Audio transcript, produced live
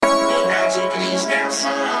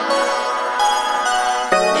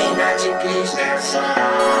Você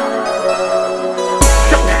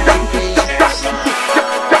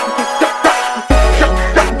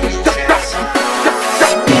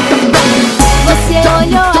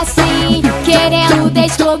olhou assim, querendo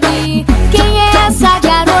descobrir quem é essa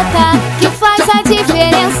garota que faz a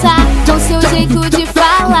diferença com seu jeito de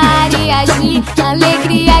falar e agir.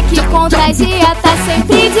 Alegria que contagia, tá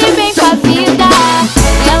sempre de bem com a vida.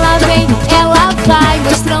 Ela vem, ela vai,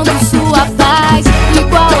 mostrando sua paz.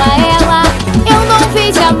 Igual a ela, eu não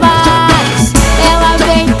vi jamais. Ela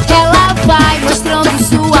vem, ela vai, mostrando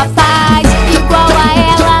sua paz. Igual a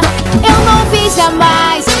ela, eu não vi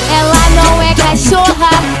jamais. Ela não é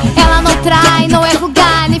cachorra, ela não trai, não é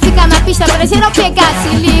vulgar, nem fica na pista pra geral pegar. Se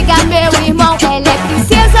liga, meu irmão, ela é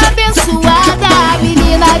princesa abençoada,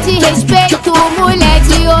 menina de respeito, mulher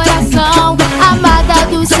de oração, amada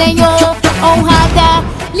do Senhor, honrada,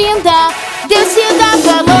 linda, Deus te dá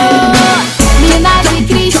valor. Mina de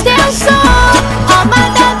Cristo eu sou,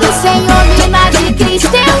 amada do Senhor, mina de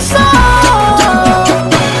Cristo eu sou.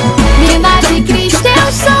 Mina de Cristo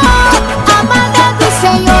eu sou, amada do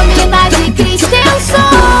Senhor, mina de Cristo eu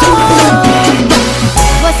sou.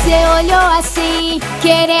 Você olhou assim,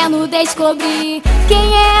 querendo descobrir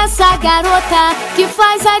quem é essa garota que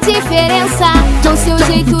faz a diferença com seu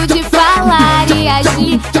jeito de falar e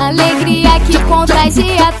agir. Alegria que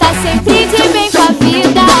contagia, tá sempre de bem com a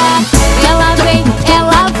vida. Ela vem,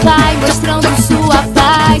 ela vai, mostrando sua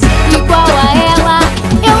paz. Igual a ela,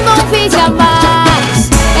 eu não vi jamais.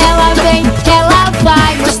 Ela vem, ela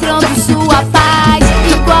vai, mostrando sua paz.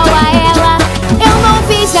 Igual a ela, eu não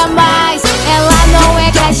vi jamais. Ela não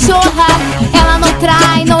é cachorra, ela não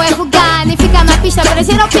trai, não é vulgar, nem fica na pista pra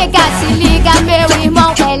geral pegar. Se liga, meu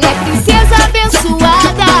irmão, ela é princesa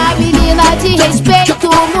abençoada, menina de respeito,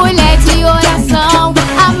 mulher de oração,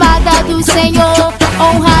 amada do Senhor,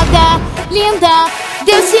 honrada, linda,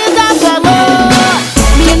 Deus te dá valor.